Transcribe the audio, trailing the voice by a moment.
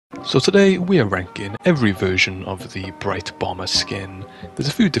So today we are ranking every version of the Brite Bomber skin. There's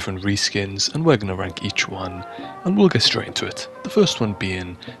a few different reskins and we're going to rank each one and we'll get straight into it. The first one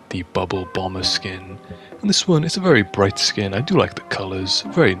being the Bubble Bomber skin. And this one is a very bright skin. I do like the colours,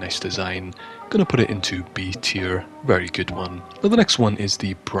 very nice design. Gonna put it into B tier, very good one. Now the next one is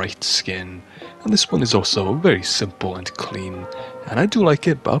the Brite skin. And this one is also very simple and clean. And I do like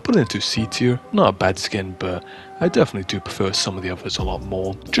it, but I'll put it into C tier. Not a bad skin, but I definitely do prefer some of the others a lot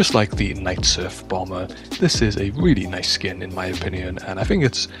more. Just like the Night Surf Bomber, this is a really nice skin in my opinion, and I think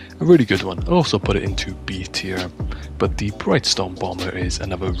it's a really good one. I'll also put it into B tier. But the Britestorm Bomber is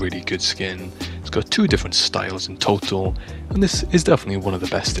another really good skin. It's got two different styles in total, and this is definitely one of the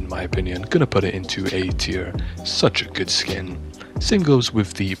best in my opinion. Gonna put it into A tier. Such a good skin. Same goes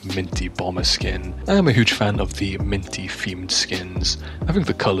with the Minty Bomber skin. I am a huge fan of the Minty themed skins. I think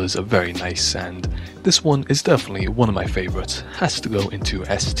the colours are very nice and this one is definitely one of my favourites. Has to go into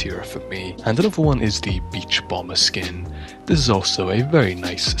S tier for me. And another one is the Beach Bomber skin. This is also a very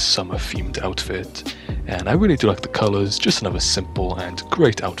nice summer themed outfit. And I really do like the colours, just another simple and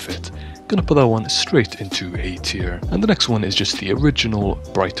great outfit. Gonna put that one straight into A tier. And the next one is just the original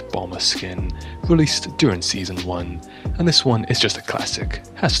Brite Bomber skin, released during Season 1. And this one is just a classic,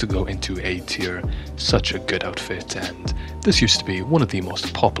 has to go into A tier. Such a good outfit, and this used to be one of the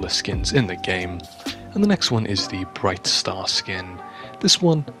most popular skins in the game. And the next one is the Britestar skin. This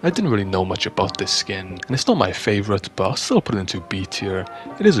one, I didn't really know much about this skin, and it's not my favourite, but I'll still put it into B tier.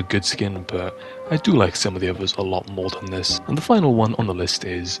 It is a good skin, but I do like some of the others a lot more than this. And the final one on the list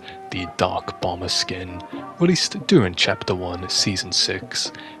is the Dark Bomber skin, released during Chapter 1, Season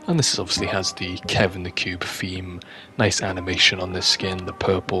 6. And this obviously has the Kevin the Cube theme, nice animation on this skin, the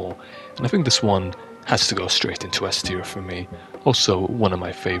purple, and I think this one has to go straight into S tier for me. Also one of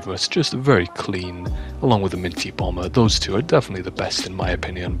my favourites, just very clean, along with the Minty Bomber. Those two are definitely the best in my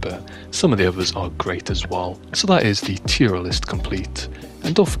opinion, but some of the others are great as well. So that is the tier list complete,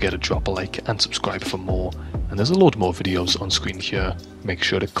 and don't forget to drop a like and subscribe for more, and there's a load more videos on screen here. Make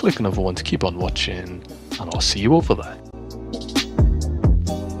sure to click another one to keep on watching, and I'll see you over there.